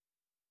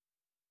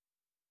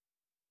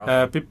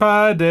Happy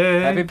Pie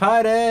Day! Happy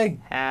Pie Day!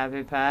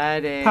 Happy Pie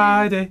Day!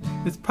 Pie Day!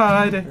 It's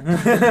Pie Day!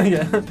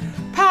 Yeah.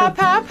 Pie,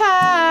 pie,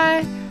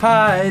 pie!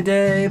 Pie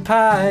Day,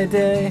 Pie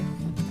Day.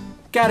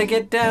 Gotta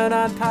get down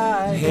on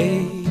pie.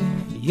 Hey,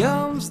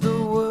 yum's the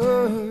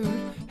word,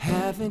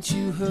 haven't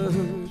you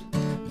heard?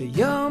 The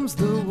yum's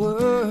the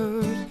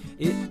word,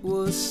 it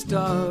was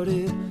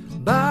started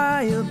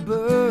by a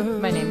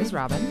bird. My name is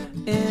Robin.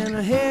 And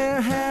her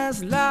hair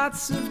has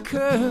lots of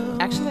curls.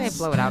 Actually, I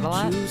blow it out a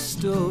lot. True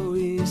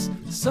stories,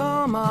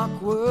 some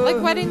awkward.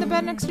 Like wetting the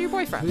bed next to your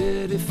boyfriend.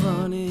 Pretty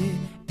funny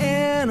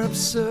and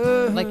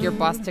absurd. Like your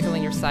boss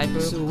tickling your side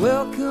boob. So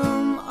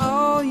welcome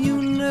all you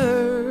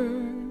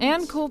nerds.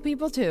 And cool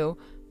people too.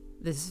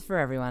 This is for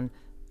everyone,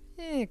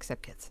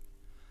 except kids.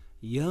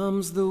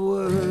 Yum's the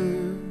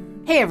word.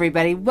 Hey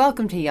everybody,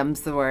 welcome to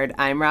Yum's the Word.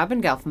 I'm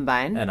Robin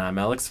Gelfenbein. And I'm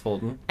Alex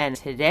Fulton. And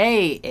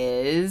today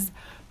is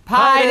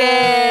Pie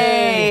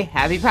Day!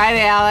 Happy Pie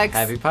Day, Alex!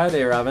 Happy Pie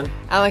Day, Robin.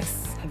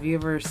 Alex, have you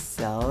ever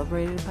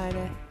celebrated Pie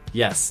Day?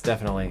 Yes,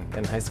 definitely.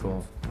 In high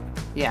school.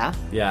 Yeah?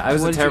 Yeah, I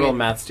was What a did you terrible get?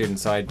 math student,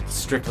 so I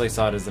strictly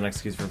saw it as an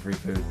excuse for free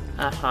food.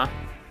 Uh-huh.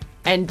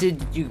 And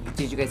did you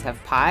guys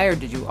have pie, or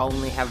did you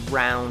only have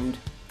round?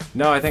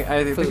 No, I think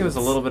it was Foods.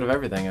 a little bit of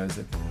everything. It was,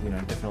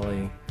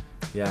 definitely,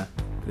 yeah.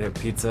 They had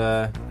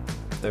pizza.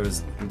 There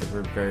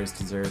were various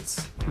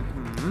desserts,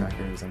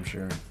 crackers, I'm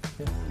sure.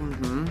 Yeah.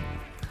 Mm-hmm.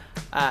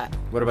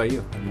 What about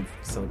you? Have you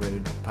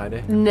celebrated Pie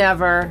Day?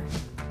 Never.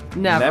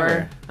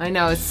 Never. I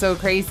know, it's so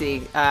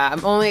crazy.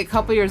 I'm only a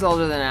couple years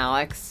older than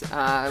Alex.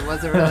 It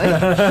wasn't really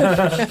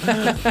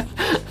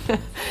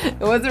it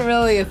wasn't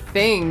really a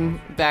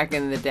thing back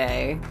in the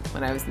day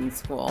when I was in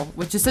school,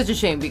 which is such a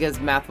shame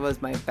because math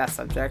was my best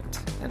subject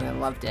and I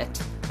loved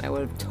it. I would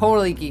have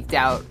totally geeked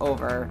out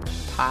over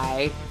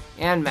pie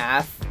and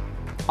math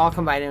all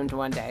combined into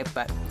one day,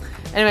 but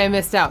anyway, I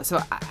missed out.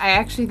 So I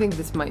actually think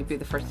this might be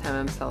the first time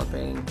I'm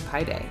celebrating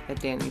Pie Day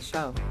at Danny's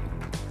show.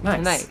 Nice.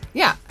 Tonight.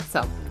 Yeah,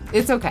 so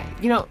it's okay.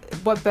 You know,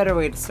 what better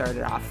way to start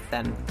it off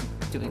than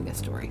doing this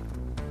story?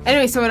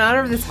 Anyway, so in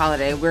honor of this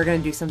holiday, we're going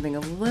to do something a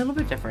little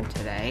bit different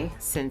today.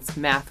 Since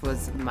math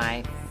was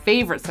my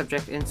favorite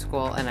subject in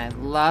school and I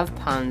love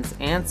puns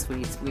and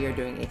sweets, we are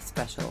doing a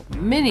special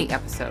mini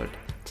episode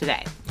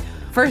today.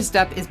 First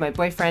up is my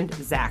boyfriend,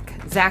 Zach.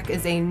 Zach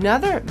is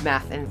another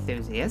math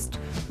enthusiast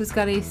who's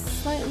got a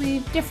slightly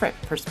different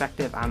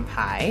perspective on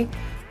pie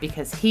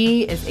because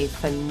he is a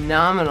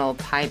phenomenal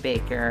pie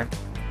baker.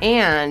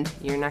 And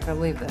you're not going to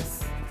believe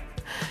this.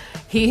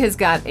 He has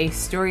got a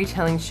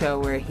storytelling show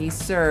where he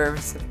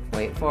serves,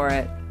 wait for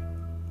it,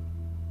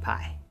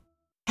 pie.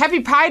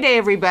 Happy Pie Day,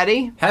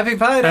 everybody. Happy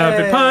Pie Day!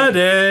 Happy Pie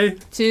Day!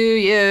 To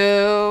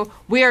you.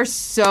 We are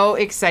so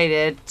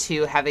excited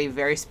to have a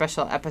very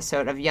special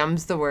episode of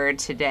Yum's the Word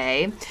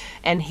today.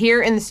 And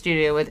here in the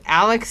studio with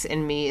Alex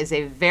and me is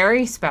a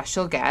very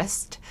special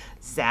guest,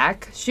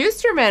 Zach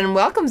Schusterman.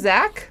 Welcome,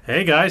 Zach.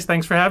 Hey guys,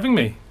 thanks for having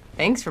me.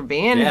 Thanks for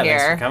being Yeah, here.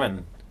 thanks for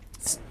coming.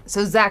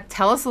 So, Zach,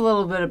 tell us a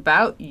little bit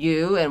about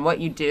you and what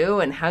you do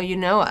and how you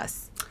know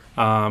us.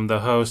 I'm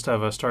the host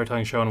of a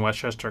storytelling show in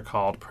Westchester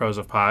called Pros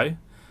of Pie,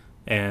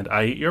 and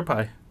I eat your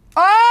pie.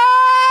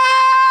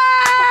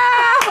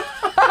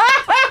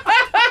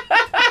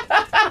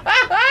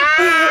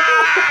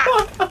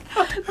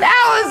 That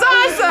was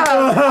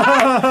awesome!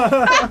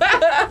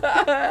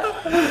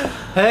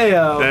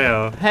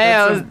 Hey-o.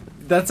 Hey,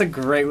 That's a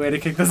great way to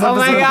kick this oh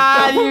episode. my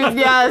God,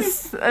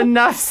 yes,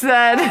 enough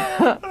said.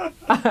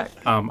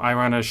 I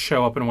run a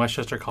show up in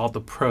Westchester called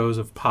The Pros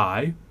of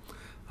Pie,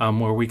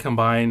 where we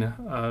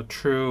combine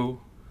true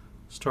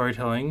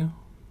storytelling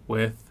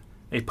with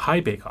a pie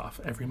bake-off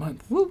every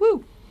month. Woo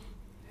woo.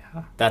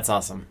 That's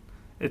awesome.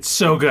 It's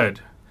so good.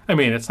 I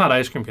mean, it's not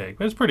ice cream cake,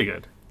 but it's pretty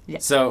good.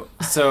 So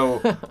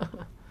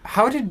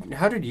how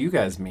did you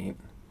guys meet?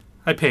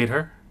 I paid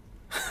her.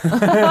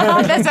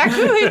 That's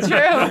actually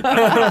true.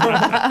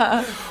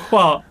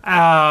 Well,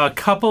 a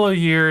couple of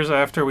years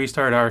after we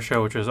started our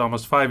show, which was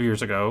almost 5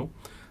 years ago,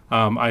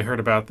 I heard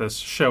about this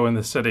show in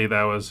the city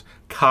that was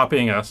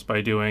copying us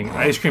by doing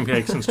ice cream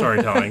cakes and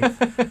storytelling.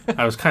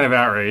 I was kind of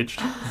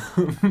outraged.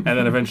 And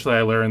then eventually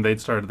I learned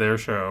they'd started their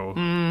show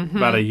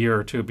about a year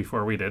or two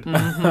before we did.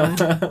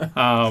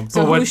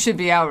 So who should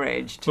be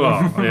outraged?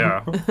 Well,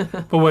 yeah.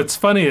 But what's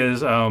funny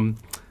is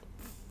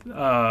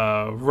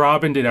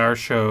Robin did our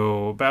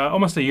show about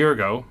almost a year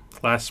ago,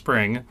 last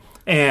spring,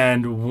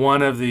 and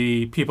one of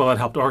the people that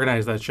helped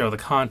organize that show, the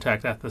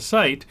contact at the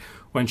site,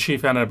 when she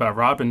found out about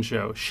Robin's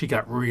show, she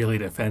got really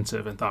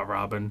defensive and thought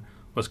Robin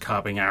was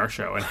copying our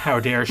show. And how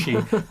dare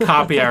she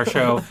copy our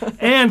show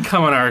and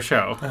come on our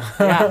show?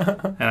 Yeah.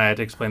 And I had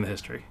to explain the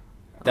history.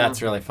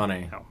 That's really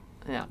funny.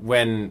 Yeah.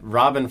 When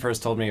Robin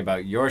first told me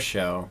about your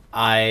show,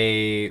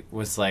 I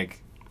was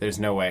like, there's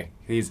no way.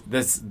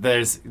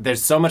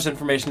 There's so much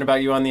information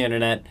about you on the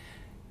internet.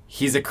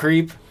 He's a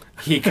creep.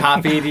 He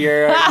copied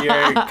your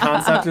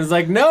concept and was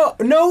like, no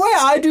way,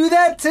 I do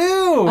that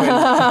too. And,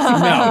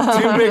 no,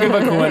 too big of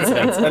a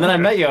coincidence. And then I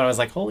met you and I was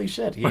like, holy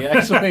shit, he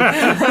actually...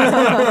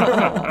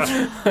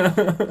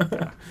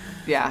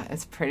 Yeah,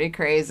 it's pretty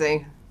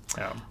crazy.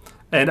 Yeah.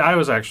 And I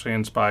was actually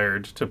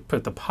inspired to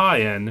put the pie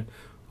in.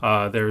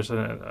 There's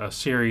a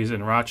series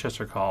in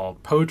Rochester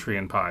called Poetry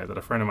and Pie that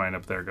a friend of mine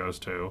up there goes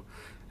to.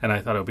 And I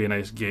thought it would be a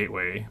nice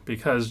gateway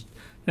because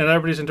not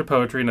everybody's into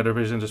poetry, not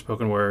everybody's into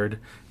spoken word.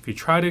 If you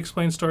try to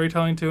explain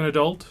storytelling to an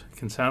adult, it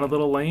can sound a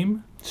little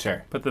lame,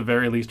 Sure. but at the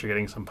very least you're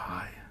getting some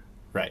pie.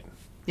 Right.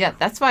 Yeah,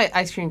 that's why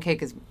ice cream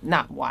cake is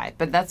not why,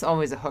 but that's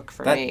always a hook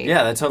for me.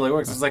 Yeah, that totally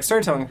works. It's like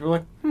storytelling. People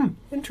are like,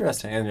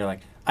 interesting. And you're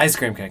like, ice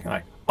cream cake. I'm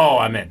like, oh,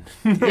 I'm in.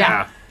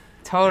 Yeah,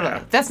 totally.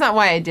 Yeah. That's not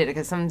why I did it,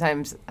 because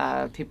sometimes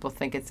people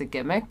think it's a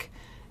gimmick.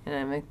 And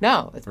I'm like,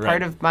 no, it's part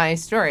Right. of my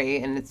story,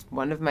 and it's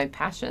one of my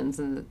passions,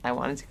 and I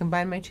wanted to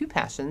combine my two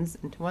passions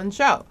into one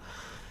show.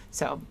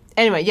 So,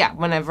 anyway, yeah,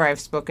 whenever I've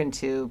spoken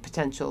to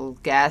potential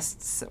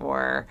guests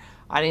or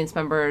audience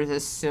members,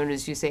 as soon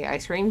as you say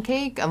ice cream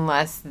cake,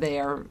 unless they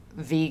are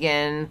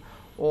vegan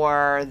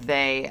or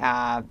they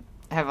have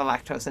a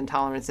lactose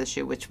intolerance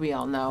issue, which we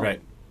all know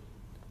Right.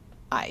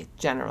 I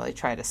generally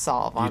try to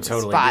solve on You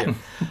totally the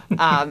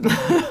spot.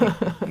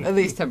 At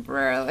least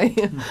temporarily.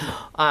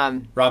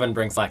 Robin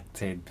brings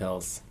lactate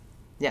pills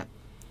Yeah,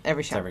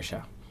 every to show. every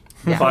show.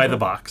 Yeah. By the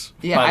box.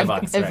 Yeah, By the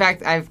box, in right.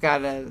 fact, I've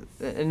got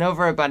an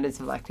overabundance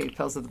of lactate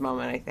pills at the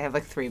moment. I have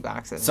like 3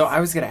 boxes. So I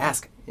was going to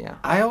ask. Yeah.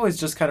 I always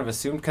just kind of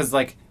assumed, because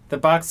like the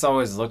box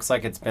always looks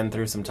like it's been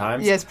through some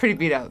times. Yeah, it's pretty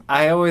beat up.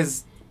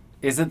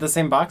 Is it the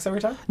same box every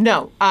time?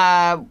 No,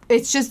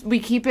 it's just we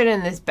keep it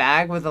in this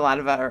bag with a lot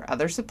of our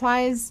other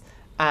supplies.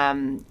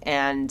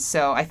 And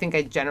so I think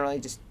I generally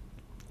just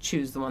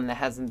choose the one that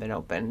hasn't been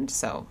opened.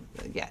 So,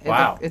 yeah,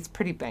 Wow. it's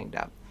pretty banged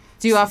up.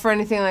 Do you offer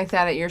anything like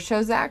that at your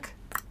show, Zach?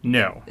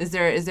 No. Is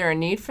there a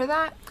need for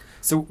that?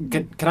 So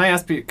can I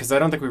ask, because I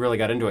don't think we really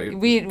got into it.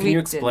 We Can you didn't.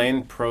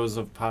 explain pros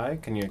of pie?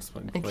 Can you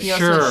explain? And can like, you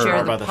Sure. also share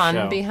more the about the pun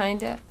show?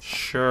 behind it?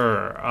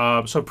 Sure.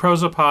 So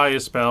prosa pie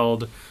is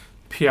spelled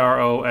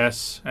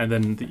P-R-O-S and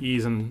then the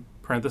E's in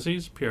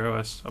parentheses,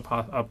 P-R-O-S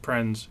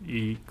parens,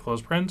 E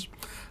close parens.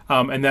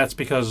 And that's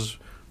because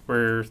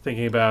we're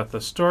thinking about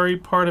the story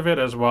part of it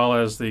as well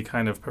as the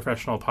kind of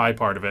professional pie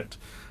part of it.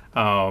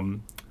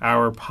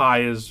 Our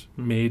pie is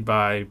made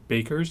by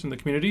bakers in the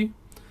community.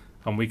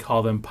 We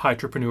call them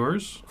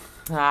pie-trepreneurs.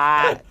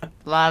 Ah,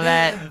 love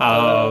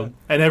it.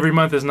 And every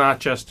month is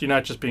you're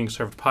not just being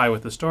served pie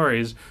with the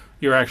stories,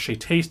 you're actually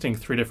tasting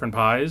 3 different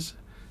pies,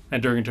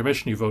 and during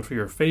intermission you vote for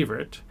your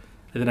favorite.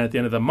 And then at the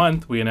end of the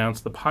month, we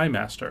announce the pie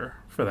master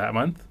for that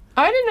month.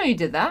 Oh, I didn't know you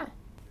did that.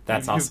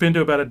 That's You've awesome. been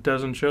to about a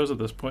dozen shows at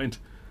this point.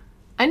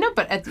 I know,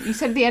 but you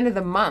said the end of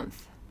the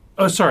month.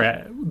 Oh,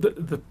 sorry,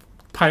 the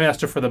pie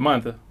master for the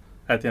month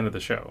at the end of the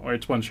show, or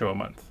it's one show a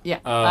month. Yeah.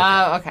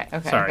 Oh, Okay.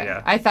 Sorry, Okay.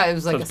 yeah. I thought it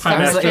was like So a it's pie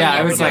summer master. thing Yeah, I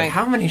you were was like, doing.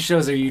 how many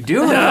shows are you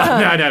doing? No.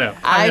 Pie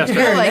I master.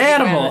 feel You're an like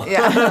animal.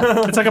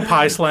 Yeah. It's like a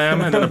pie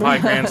slam and then a pie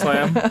grand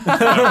slam,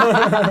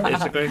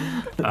 basically.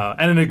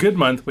 And in a good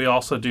month, we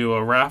also do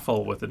a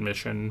raffle with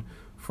admission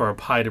for a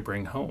pie to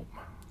bring home.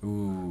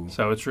 Ooh.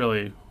 So it's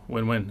really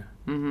win-win.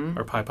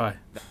 Or pie.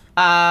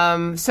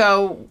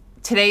 So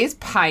today is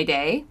Pie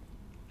Day,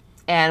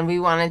 and we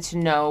wanted to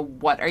know,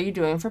 what are you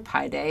doing for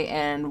Pie Day,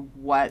 and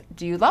what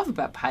do you love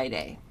about Pie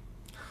Day?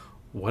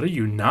 What are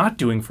you not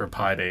doing for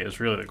Pie Day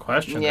is really the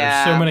question.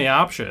 Yeah. There's so many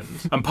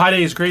options. Pie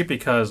Day is great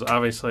because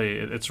obviously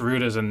its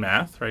root is in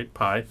math, right?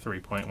 Pi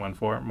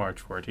 3.14,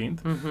 March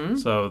 14th. Mm-hmm.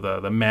 So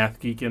the math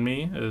geek in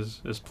me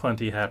is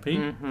plenty happy.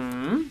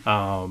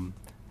 Mm-hmm.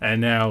 And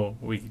now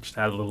we just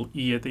add a little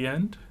E at the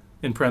end,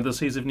 in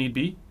parentheses if need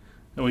be,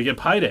 and we get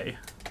Pie Day.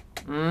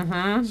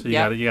 Mm-hmm. So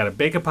you gotta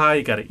bake a pie,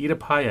 you gotta eat a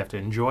pie, you have to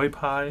enjoy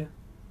pie.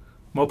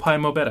 Mo pie,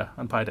 mo better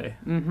on Pie Day.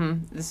 Mm-hmm.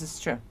 This is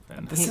true.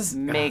 And This He is-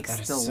 makes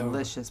that is so-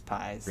 delicious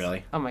pies.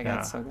 Really? Oh my God,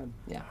 Yeah. so good.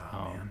 Yeah.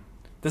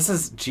 This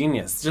is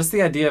genius. Just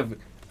the idea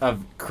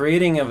of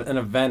creating an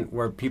event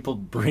where people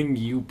bring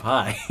you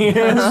pie.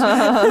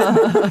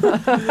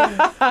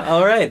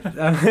 All right.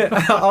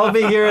 I'll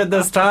be here at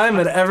this time,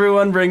 and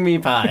everyone bring me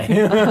pie.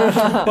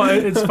 Well,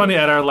 it's funny,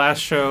 at our last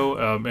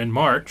show in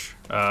March,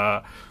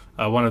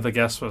 one of the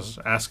guests was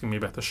asking me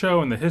about the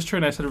show and the history,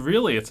 and I said,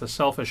 really, it's a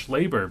selfish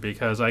labor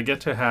because I get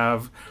to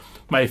have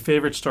my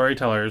favorite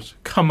storytellers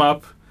come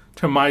up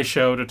to my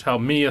show to tell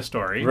me a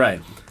story.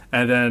 Right.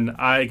 And then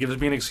it gives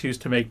me an excuse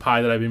to make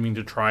pie that I've been meaning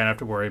to try and have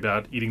to worry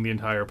about eating the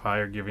entire pie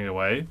or giving it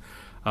away.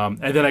 And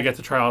then I get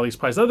to try all these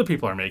pies other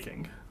people are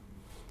making.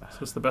 So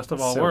it's the best of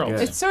all So worlds.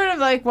 good. It's sort of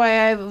like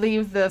why I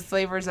leave the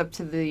flavors up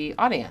to the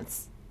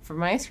audience for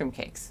my ice cream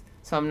cakes,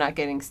 so I'm not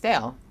getting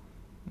stale.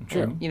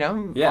 True. You know,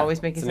 I'm Yeah.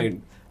 always making It's a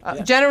something. new-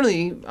 yeah.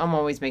 Generally, I'm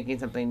always making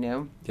something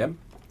new, Yep.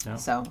 Yeah.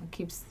 so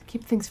it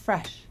keep things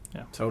fresh.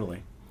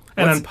 Totally.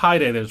 And What's- on Pie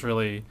Day, there's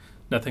really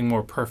nothing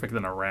more perfect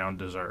than a round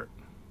dessert,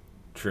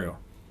 True.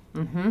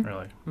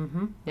 really.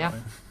 Yeah.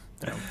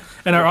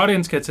 And our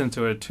audience gets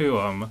into it too.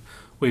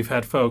 We've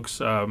had folks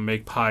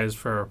make pies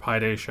for our Pie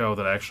Day show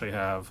that actually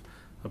have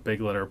a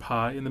big letter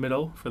pie in the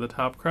middle for the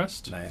top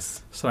crust.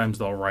 Nice. Sometimes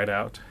they'll write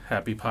out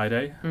Happy Pie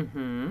Day.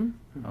 Mm-hmm.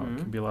 It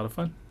can be a lot of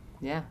fun.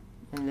 Yeah.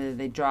 And then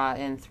they draw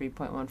in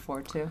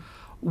 3.14 too.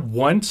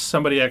 Once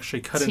somebody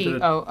actually cut into the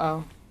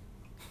TOO.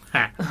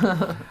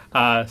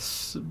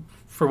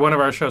 for one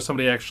of our shows,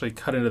 somebody actually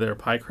cut into their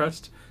pie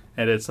crust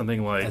and it's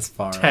something like As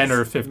far 10 as-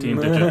 or 15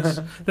 digits.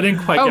 They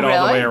didn't quite Oh, get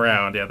all the really? way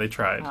around. Yeah, they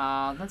tried.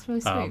 Oh, that's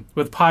really sweet.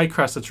 With pie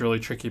crust, it's really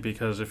tricky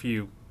because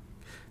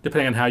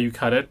depending on how you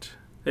cut it,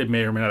 it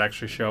may or may not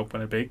actually show up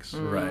when it bakes.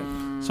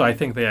 Right. So I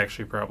think they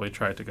actually probably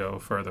tried to go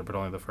further, but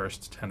only the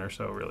first 10 or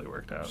so really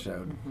worked out.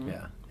 Showed.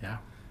 Yeah. Yeah.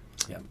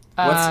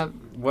 Yeah.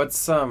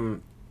 What's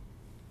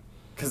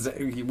because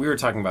we were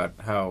talking about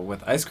how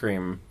with ice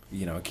cream,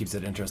 it keeps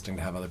it interesting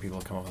to have other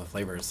people come up with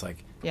flavors.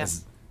 Like, Yeah.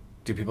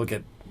 do people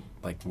get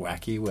like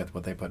wacky with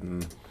what they put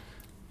in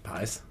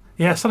pies?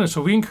 Yeah, sometimes.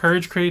 So we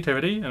encourage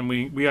creativity, and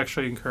we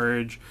actually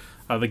encourage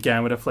the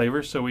gamut of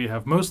flavors. So we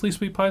have mostly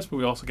sweet pies, but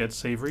we also get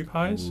savory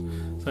pies.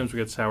 Sometimes we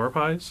get sour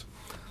pies.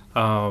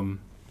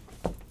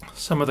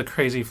 Some of the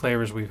crazy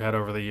flavors we've had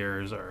over the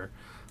years are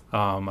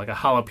like a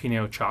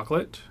jalapeno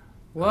chocolate,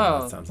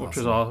 Whoa. That sounds which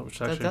awesome. which is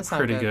That actually does sound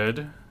pretty good.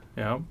 good.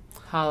 Yeah.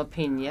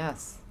 Jalapeno,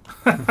 yes.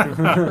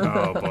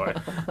 Oh boy.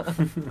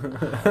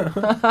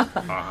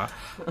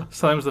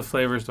 Sometimes the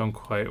flavors don't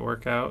quite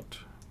work out.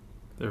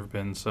 There have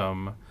been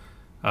some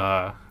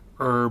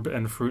herb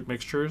and fruit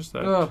mixtures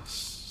that Ugh.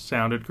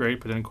 sounded great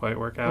but didn't quite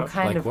work out. What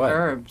kind Like of what?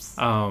 herbs?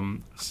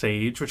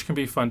 Sage, which can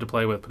be fun to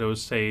play with, but it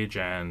was sage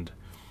and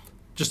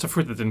just a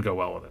fruit that didn't go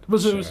well with it. It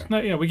was Sure.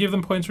 not, we give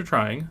them points for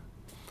trying,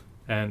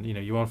 and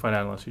you won't find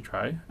out unless you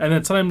try. And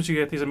then sometimes you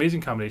get these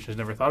amazing combinations you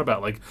never thought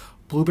about, like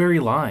blueberry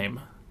lime.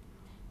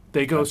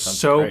 They go That sounds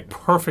so great.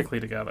 perfectly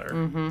together.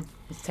 Mm-hmm.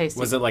 It's tasty.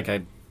 Was it like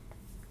a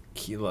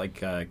key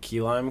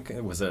lime?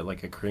 Was it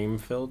like a cream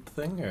filled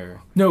thing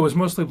or? No, it was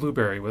mostly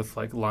blueberry with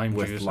like lime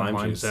With juice lime and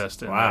lime juice.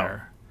 zest in Wow.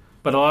 there.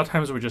 But a lot of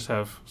times we just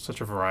have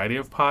such a variety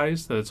of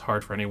pies that it's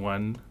hard for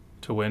anyone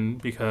to win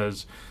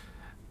because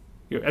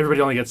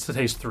everybody only gets to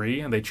taste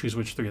 3 and they choose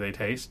which 3 they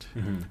taste.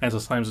 And so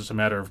sometimes it's a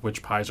matter of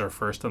which pies are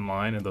first in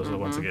line and those are the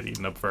ones that get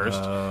eaten up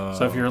first.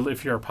 So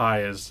if your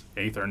pie is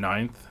 8th or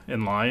 9th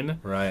in line,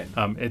 Right.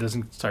 it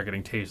doesn't start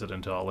getting tasted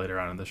until later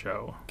on in the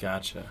show.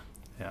 Gotcha.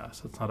 Yeah,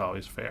 so it's not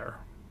always fair.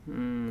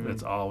 Mm, But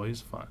it's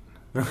always fun.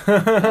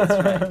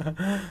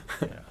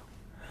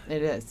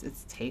 it is.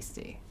 It's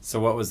tasty. So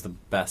what was the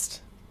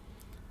best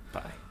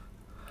pie?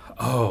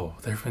 Oh,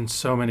 there have been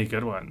so many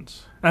good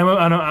ones.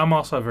 I'm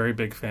also a very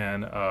big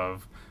fan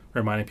of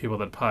reminding people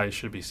that pies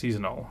should be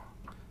seasonal.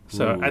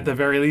 So Ooh. at the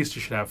very least,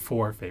 you should have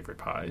 4 favorite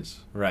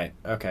pies. Right.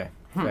 Okay.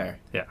 Fair.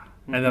 Yeah.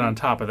 And then on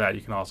top of that,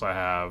 you can also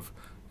have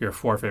your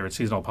 4 favorite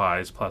seasonal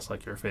pies plus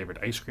like your favorite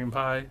ice cream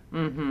pie,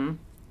 Mm-hmm.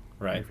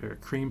 Right. your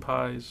favorite cream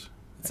pies.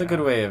 It's a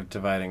good way of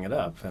dividing it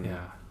up. And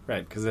Yeah.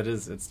 Right, because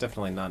it's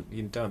definitely not.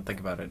 You don't think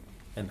about it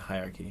in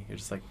hierarchy. You're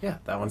just like, yeah,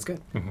 that one's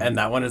good, Mhm. and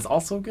that one is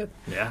also good.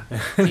 Yeah.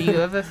 Do you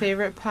have a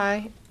favorite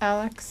pie,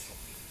 Alex?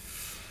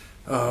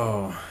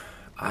 Oh,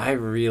 I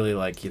really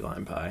like key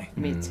lime pie.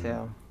 Me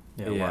too.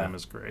 Yeah, Yeah. lime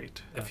is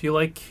great. If you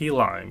like key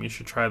lime, you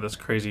should try this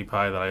crazy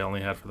pie that I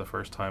only had for the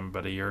first time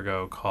about a year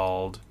ago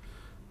called,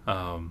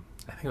 I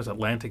think it was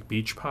Atlantic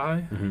Beach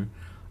Pie.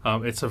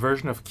 Mm-hmm. It's a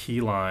version of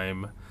key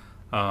lime,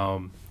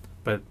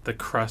 but the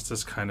crust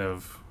is kind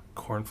of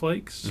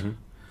cornflakes. Mm-hmm.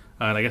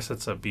 And I guess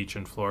it's a beach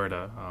in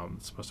Florida.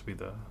 It's supposed to be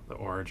the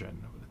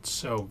origin. It's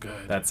so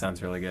good. That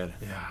sounds really good.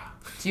 yeah.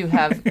 Do you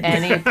have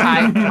any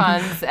pie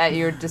puns at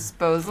your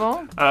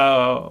disposal?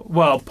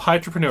 Well,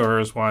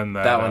 Pietrepreneur is one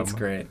that, That one's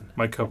great.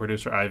 my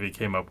co-producer Ivy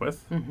came up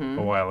with Mm-hmm.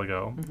 a while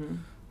ago.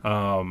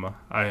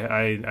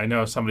 I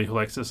know somebody who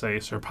likes to say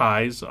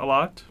surprise a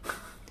lot.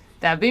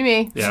 That'd be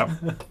me. Yeah.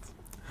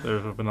 There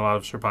have been a lot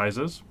of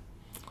surprises.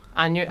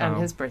 On Oh.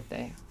 his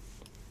birthday.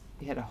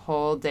 You had a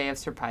whole day of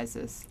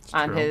surprises. It's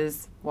On true.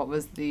 his, what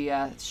was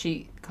the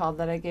sheet called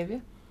that I gave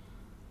you?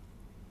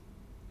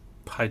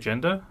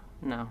 Piegenda?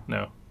 No.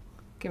 No.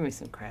 Give me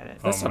some credit.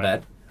 That's Oh, not my-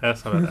 bad.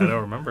 That's not, I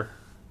don't remember.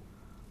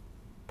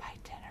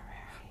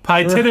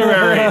 Itinerary.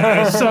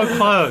 Itinerary. So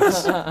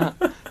close.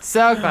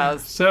 So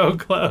close. So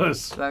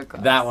close. So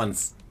close. That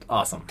one's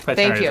awesome. Thank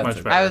Itinerary is you. much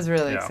better. I was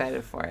really Yeah.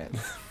 excited for it.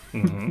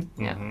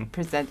 Mm-hmm. Yeah. Mm-hmm.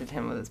 Presented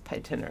him with his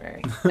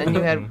itinerary. And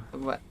you had,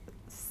 what,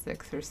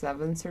 6 or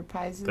 7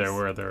 surprises? There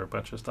were a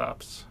bunch of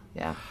stops.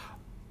 Yeah.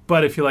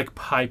 But if you like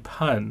pie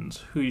puns,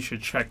 who you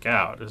should check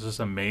out is this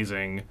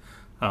amazing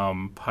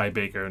pie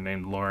baker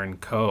named Lauren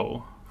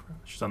Coe.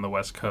 She's on the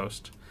West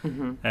Coast.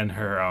 Mm-hmm. And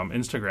her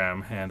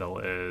Instagram handle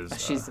is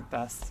She's the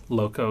best.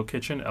 Loco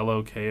Kitchen,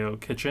 L-O-K-O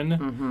Kitchen.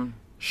 Mm-hmm.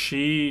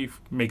 She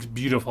makes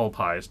beautiful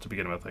pies to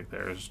begin with. Like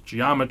there's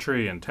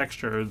geometry and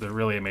texture. They're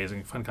really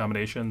amazing, fun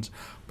combinations.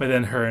 But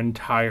then her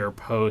entire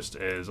post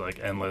is like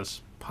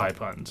endless pie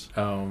puns.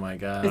 Oh my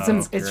god.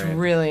 It's great.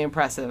 really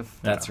impressive.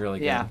 That's really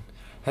good. Yeah.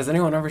 Has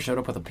anyone ever showed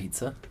up with a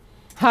pizza?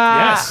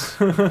 Ha! Yes.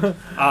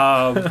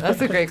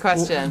 That's a great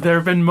question. There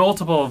have been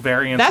multiple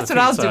variants. That's of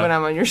what I'll pizza. do when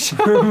I'm on your show.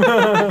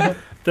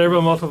 There have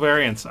been multiple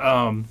variants.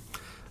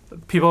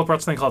 People have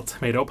brought something called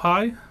tomato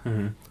pie,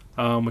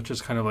 which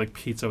is kind of like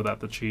pizza without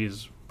the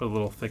cheese, but a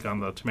little thick on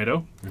the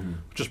tomato,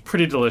 which is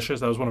pretty delicious.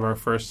 That was one of our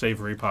first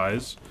savory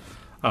pies.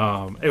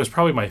 It was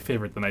probably my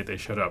favorite the night they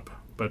showed up,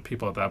 but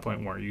people at that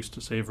point weren't used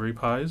to savory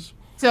pies.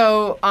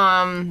 So,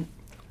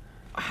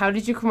 how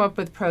did you come up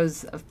with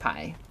pros of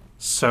pie?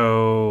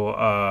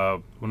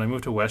 So when I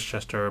moved to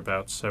Westchester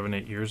about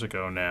 7-8 years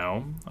ago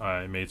now,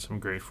 I made some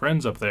great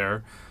friends up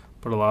there,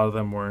 but a lot of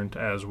them weren't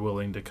as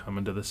willing to come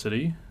into the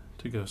city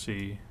to go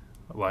see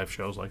live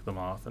shows like The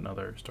Moth and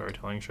other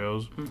storytelling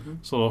shows.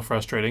 It's a little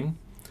frustrating.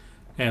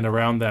 And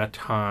around that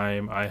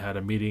time, I had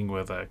a meeting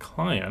with a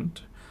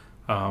client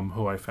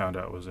who I found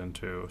out was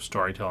into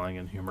storytelling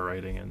and humor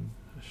writing, and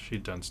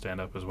she'd done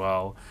stand-up as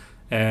well.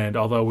 And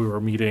although we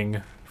were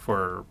meeting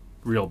for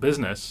real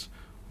business,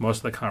 most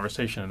of the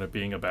conversation ended up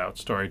being about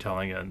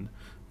storytelling, and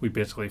we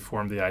basically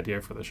formed the idea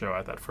for the show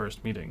at that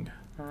first meeting.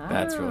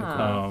 That's really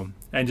cool.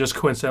 And just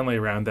coincidentally,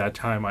 around that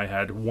time, I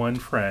had one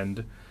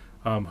friend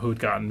who'd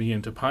gotten me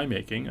into pie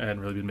making. I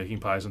hadn't really been making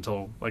pies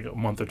until like a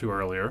month or two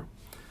earlier.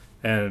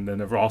 And then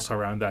also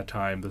around that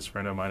time, this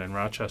friend of mine in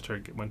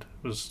Rochester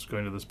was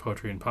going to this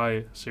poetry and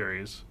pie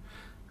series.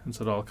 And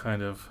so it all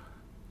kind of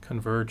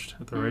converged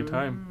at the right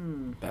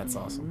time. That's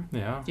awesome.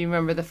 Yeah. Do you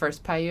remember the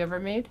first pie you ever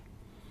made?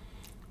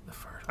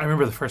 I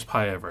remember the first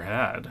pie I ever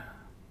had.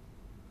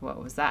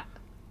 What was that?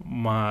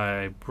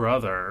 My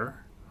brother,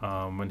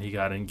 when he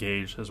got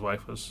engaged, his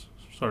wife was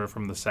sort of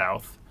from the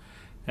South.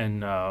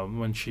 And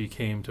when she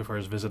came to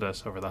first visit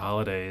us over the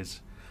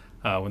holidays,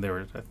 when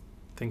I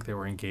think they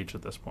were engaged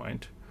at this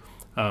point,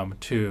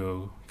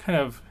 to kind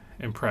of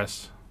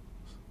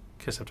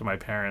kiss up to my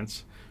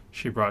parents,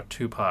 she brought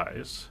 2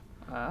 pies.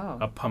 Oh.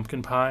 A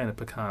pumpkin pie and a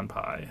pecan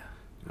pie.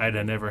 I'd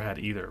never had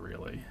either,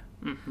 really.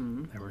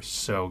 They were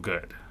so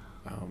good.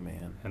 Oh,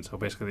 man. And so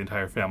basically the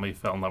entire family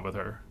fell in love with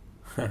her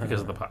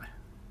because of the pie.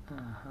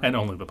 And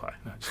only the pie.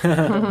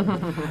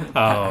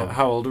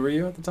 How old were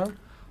you at the time?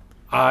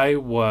 I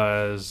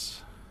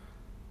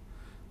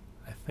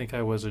think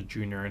I was a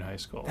junior in high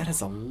school. That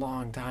is a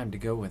long time to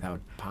go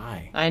without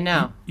pie. I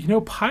know. You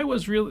know, pie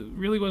was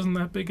really wasn't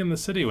that big in the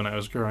city when I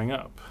was growing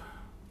up.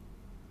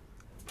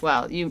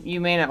 Well, you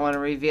may not want to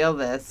reveal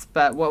this,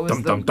 but what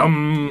was Dum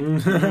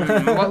dum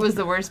dum. what was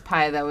the worst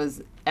pie that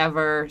was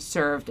ever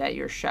served at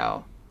your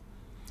show?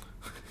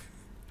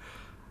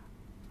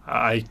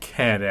 I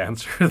can't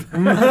answer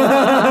that.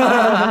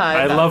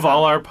 I love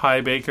all our pie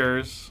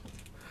bakers.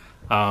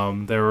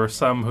 There were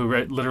some who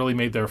literally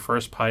made their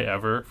first pie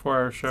ever for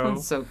our show.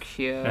 Sounds so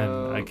cute.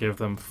 And I give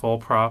them full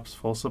props,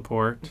 full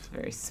support. It's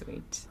very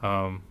sweet.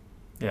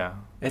 Yeah.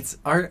 It's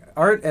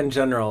art in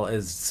general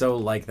is so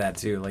like that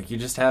too. Like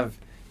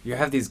you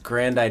have these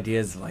grand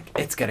ideas of like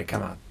it's gonna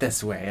come out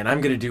this way and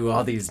I'm gonna do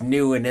all these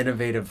new and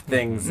innovative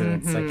things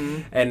and it's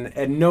like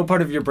and no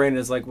part of your brain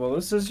is like, well,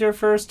 this is your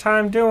first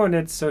time doing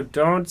it, so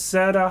don't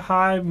set a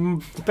high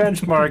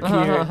benchmark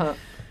here.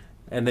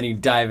 And then you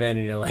dive in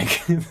and you're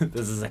like,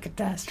 this is a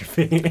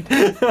catastrophe.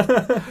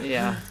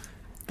 Yeah.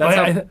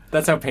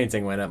 That's how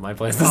painting went at my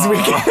place this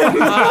weekend.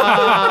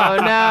 Oh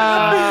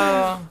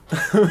no.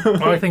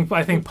 Well, I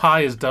think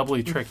pie is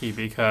doubly tricky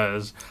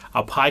because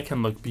a pie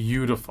can look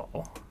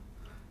beautiful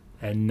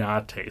and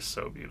not taste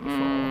so beautiful.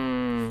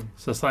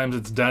 So sometimes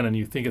it's done and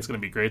you think it's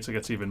going to be great, so it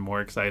gets even more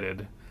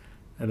excited.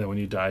 And then when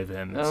you dive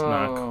in, it's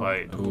not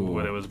quite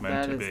what it was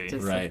meant to be. That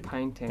is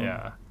disappointing.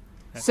 Yeah.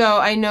 So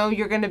I know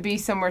you're going to be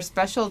somewhere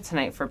special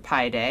tonight for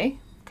Pie Day.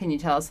 Can you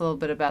tell us a little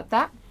bit about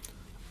that?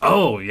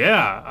 Oh,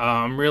 yeah.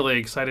 I'm really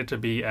excited to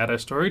be at a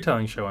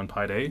storytelling show on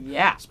Pie Day.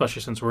 Yeah.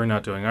 Especially since we're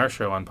not doing our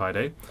show on Pie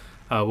Day.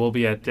 We'll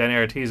be at Danny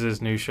Ortiz's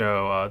new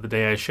show, The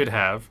Day I Should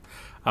Have.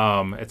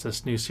 It's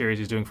this new series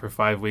he's doing for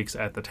 5 weeks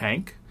at the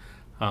Tank.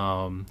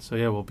 So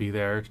yeah, we'll be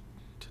there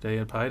today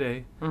at Pie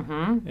Day,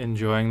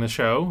 enjoying the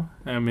show,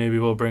 and maybe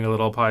we'll bring a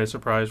little pie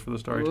surprise for the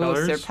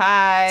storytellers. Ooh,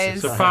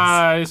 surprise!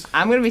 Surprise!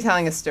 I'm going to be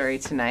telling a story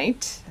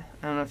tonight.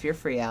 I don't know if you're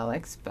free,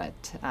 Alex, but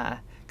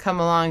come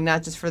along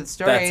not just for the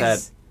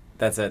stories.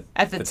 That's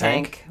at the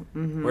Tank.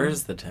 Mm-hmm.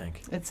 Where's the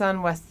Tank? It's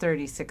on West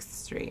 36th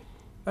Street.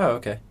 Oh,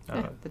 okay.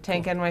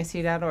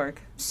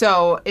 TheTankNYC.org.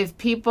 So if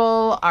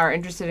people are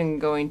interested in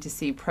going to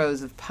see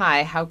Pros of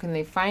Pie, how can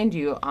they find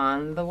you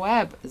on the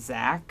web,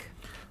 Zach?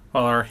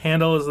 Well, our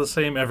handle is the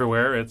same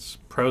everywhere. It's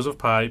Pros of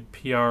Pie,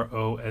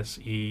 PROSE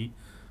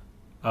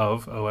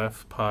of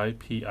OF Pie,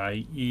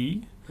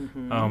 PIE.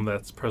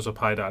 That's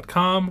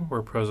prosofpie.com.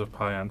 We're Pros of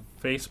Pie on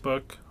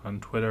Facebook, on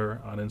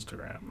Twitter, on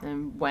Instagram.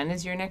 And when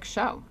is your next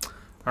show?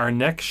 Our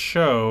next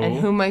show...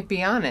 And who might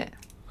be on it?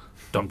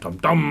 Dum, dum,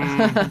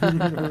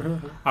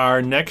 dum.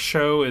 Our next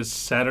show is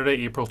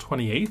Saturday, April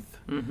 28th.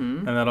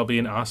 And that'll be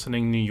in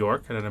Ossining, New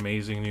York at an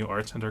amazing new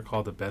art center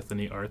called the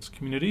Bethany Arts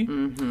Community.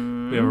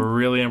 We have a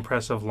really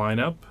impressive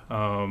lineup.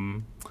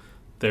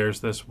 There's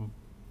this...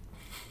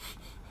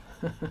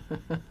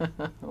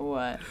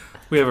 What?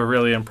 We have a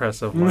really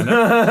impressive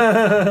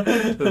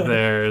lineup.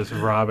 There's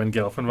Robin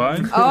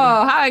Gelfenbein.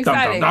 Oh, how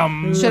exciting. Dum,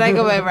 dum, dum. Should I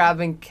go by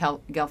Robin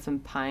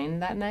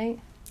Gelfenbein that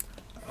night?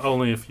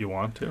 Only if you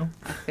want to.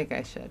 I think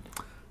I should.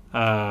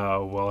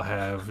 We'll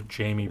have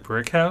Jamie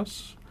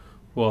Brickhouse.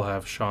 We'll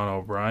have Sean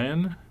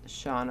O'Brien.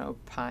 Sean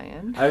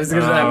O'Brien. I was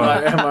going to say,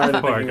 I'm already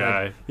poor thinking,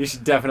 guy. like, you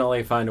should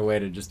definitely find a way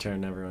to just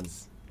turn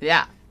everyone's...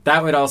 Yeah.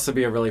 That would also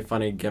be a really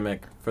funny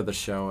gimmick for the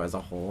show as a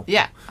whole.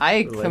 Yeah,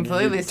 I Like,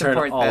 completely you support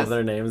turn all this. of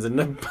their names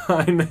into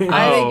pie names.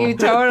 I think you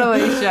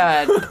totally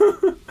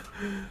should.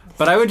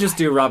 But I would just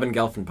do Robin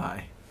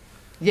Gelfenpie.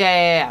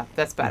 Yeah.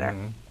 That's better.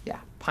 Yeah.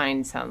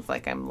 Pine sounds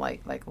like I'm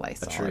like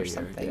Lysol tree or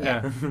something.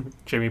 right Yeah.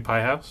 Jamie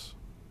Piehouse.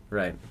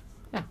 Right.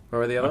 Yeah. What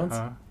were the other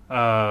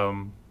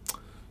ones?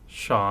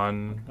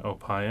 Sean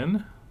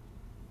O'Pien.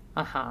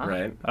 Uh-huh.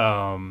 Right.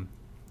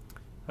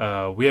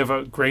 We have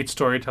a great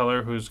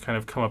storyteller who's kind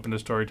of come up into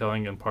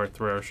storytelling in part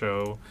through our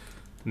show,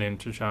 named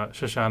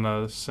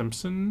Shoshana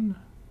Simpson.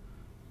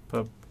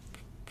 But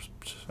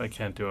I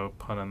can't do a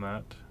pun on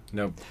that.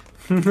 Nope.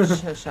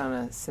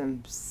 Shoshana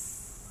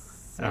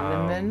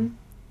Cinnamon.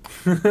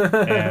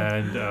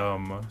 And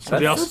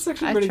somebody else. That's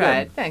actually I pretty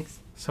tried. good. Thanks.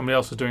 Somebody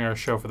else is doing our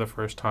show for the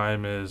first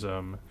time is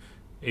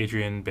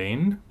Adrienne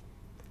Bain.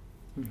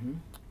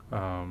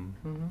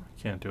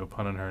 Can't do a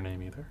pun on her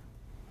name either.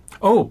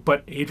 Oh,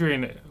 but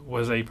Adrienne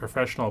was a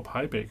professional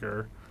pie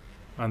baker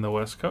on the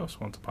West Coast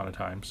once upon a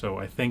time. So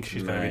I think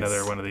she's going to be Nice.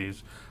 another one of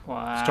these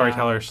Wow.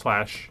 storytellers /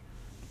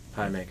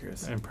 Pie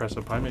makers.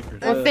 impressive pie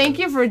makers. Well, thank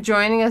you for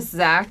joining us,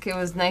 Zach. It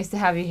was nice to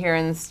have you here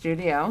in the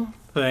studio.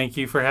 Thank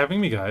you for having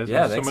me, guys. Yeah,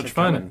 it was so thanks much for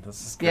fun. coming.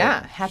 This is great.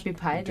 Yeah. Happy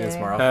Pie Do this Day.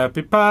 more often.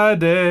 Happy Pie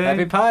Day.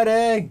 Happy Pie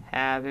Day.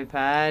 Happy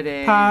Pie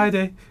Day. Pie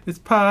Day. It's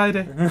Pie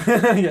Day.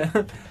 Yeah.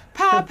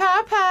 Pie,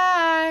 pie,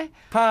 pie.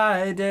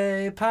 Pie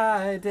Day,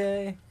 Pie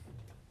Day.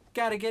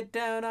 Gotta get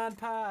down on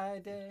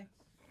Pie Day.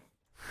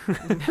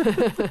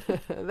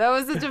 That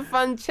was such a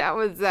fun chat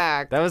with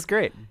Zach. That was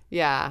great.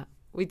 Yeah.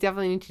 We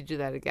definitely need to do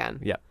that again.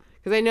 Yeah.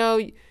 Because I know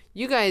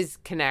you guys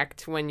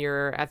connect when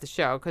you're at the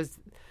show, because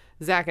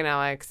Zach and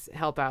Alex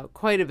help out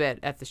quite a bit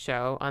at the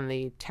show on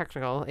the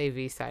technical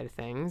AV side of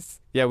things.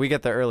 Yeah, we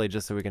get there early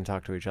just so we can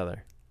talk to each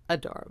other.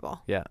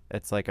 Adorable. Yeah,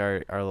 it's like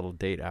our little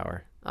date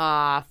hour.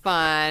 Ah,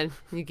 fun.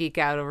 You geek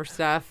out over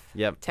stuff.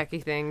 Yep.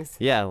 Techie things.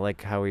 Yeah,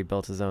 like how he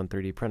built his own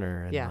 3D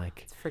printer and Yeah.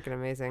 like It's freaking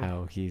amazing.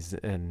 how he's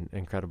an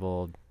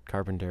incredible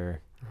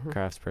carpenter,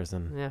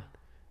 craftsperson, Yeah.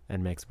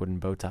 and makes wooden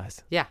bow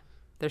ties. Yeah.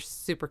 They're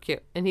super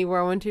cute. And he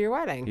wore one to your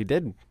wedding. He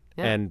did.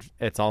 Yeah. And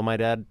it's all my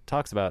dad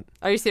talks about.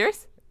 Are you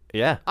serious?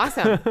 Yeah.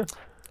 Awesome. All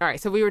right.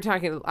 So we were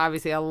talking,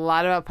 obviously, a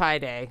lot about Pie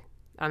Day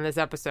on this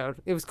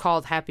episode. It was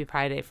called Happy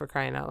Pie Day, for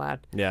crying out loud.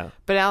 Yeah.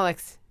 But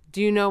Alex,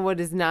 do you know what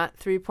is not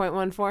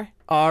 3.14?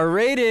 Our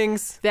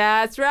ratings.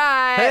 That's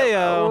right.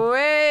 Heyo.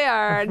 We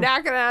are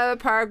knocking it out of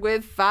the park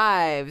with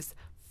 5s.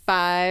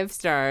 5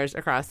 stars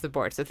across the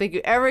board. So thank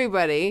you,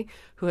 everybody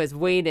who has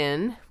weighed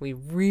in. We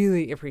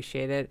really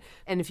appreciate it.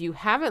 And if you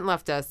haven't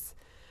left us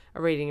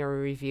a rating or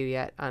a review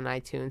yet on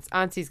iTunes,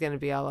 Auntie's going to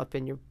be all up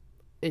in your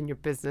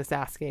business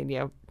asking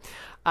you.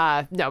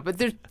 No, but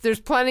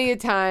there's plenty of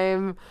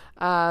time.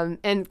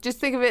 And just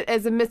think of it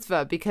as a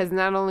mitzvah, because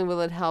not only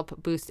will it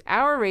help boost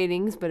our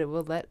ratings, but it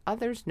will let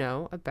others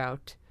know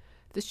about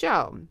the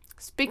show.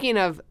 Speaking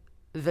of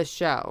the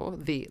show,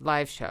 the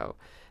live show,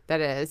 that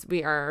is,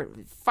 we are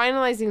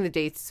finalizing the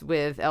dates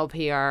with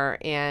LPR,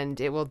 and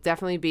it will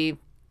definitely be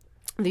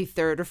the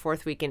 3rd or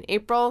 4th week in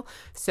April.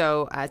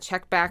 So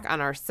check back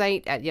on our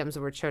site at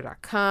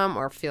yumsthewordshow.com,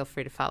 or feel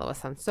free to follow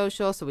us on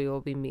social. So we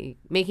will be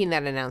making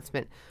that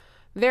announcement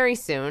very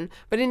soon.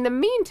 But in the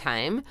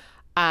meantime,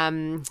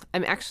 I'm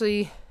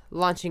actually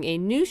launching a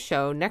new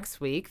show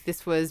next week.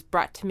 This was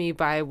brought to me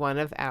by one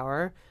of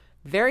our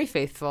very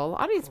faithful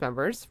audience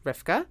members,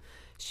 Rivka.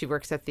 She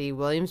works at the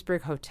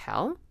Williamsburg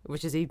Hotel,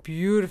 which is a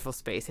beautiful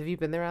space. Have you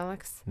been there,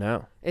 Alex?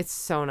 No. It's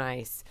so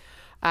nice.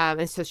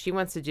 And so she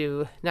wants to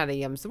do not a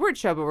Yum's the Word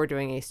show, but we're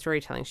doing a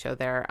storytelling show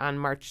there on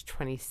March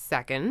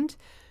 22nd.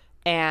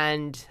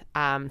 And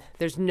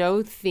there's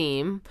no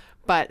theme,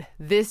 but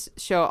this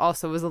show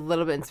also was a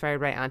little bit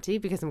inspired by Auntie,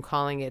 because I'm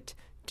calling it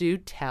Do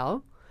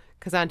Tell,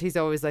 because Auntie's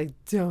always like,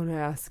 don't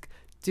ask,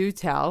 do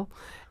tell.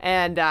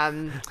 And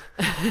there's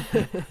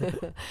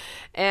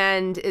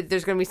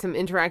going to be some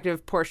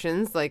interactive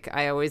portions like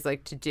I always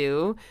like to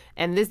do.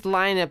 And this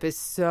lineup is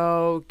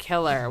so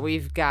killer.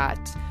 We've got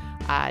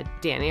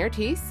Danny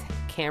Ortiz,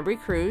 Cambry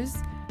Cruz,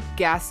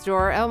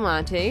 Gastor El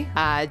Monte,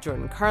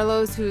 Jordan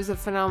Carlos, who's a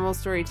phenomenal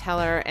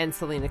storyteller, and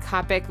Selena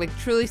Kopic, like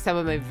truly some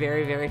of my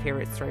very, very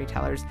favorite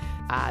storytellers.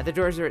 The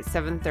doors are at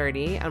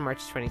 7:30 on March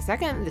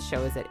 22nd. The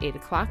show is at 8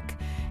 o'clock,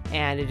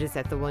 and it is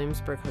at the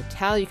Williamsburg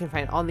Hotel. You can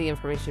find all the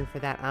information for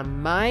that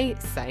on my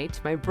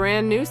site, my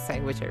brand new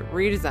site, which I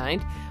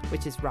redesigned,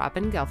 which is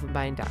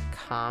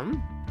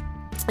robingelfenbein.com.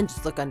 And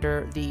just look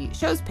under the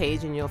shows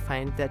page and you'll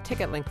find the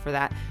ticket link for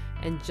that.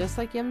 And just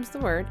like Yum's the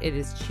Word, it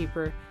is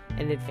cheaper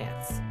in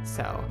advance.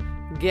 So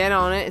get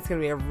on it. It's going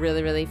to be a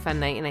really, really fun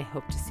night, and I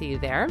hope to see you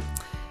there.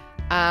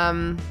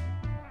 And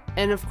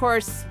of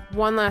course,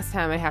 one last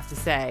time I have to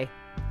say,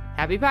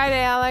 Happy Pie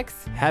Day,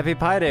 Alex. Happy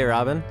Pie Day,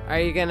 Robin. Are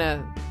you going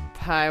to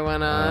pie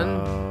one on?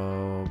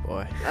 Oh,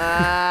 boy.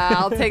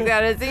 I'll take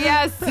that as a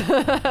yes.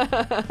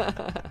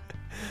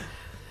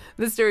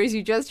 The stories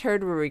you just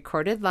heard were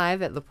recorded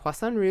live at Le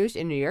Poisson Rouge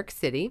in New York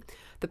City.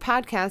 The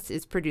podcast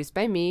is produced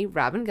by me,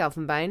 Robin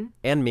Gelfenbein.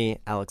 And me,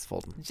 Alex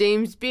Fulton.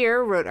 James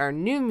Beer wrote our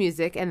new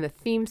music, and the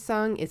theme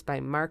song is by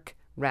Mark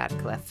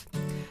Radcliffe.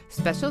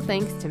 Special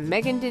thanks to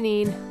Megan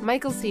Deneen,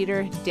 Michael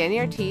Cedar, Danny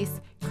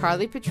Ortiz,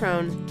 Carly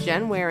Petrone,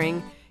 Jen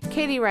Waring,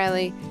 Katie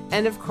Riley,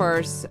 and of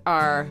course,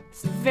 our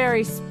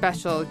very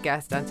special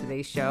guest on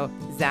today's show,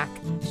 Zach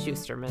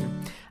Schusterman.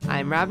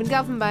 I'm Robin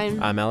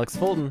Gelfenbein. I'm Alex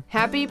Fulton.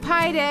 Happy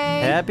Pie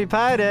Day! Happy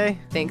Pie Day!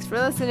 Thanks for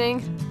listening.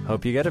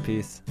 Hope you get a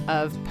piece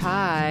of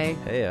pie.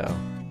 Heyo.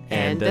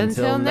 And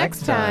until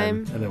next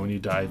time. And then when you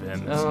dive in,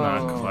 it's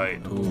not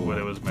quite what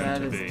it was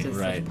meant to be. That is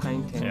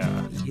disappointing.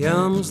 Yeah.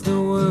 Yum's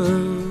the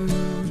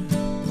word.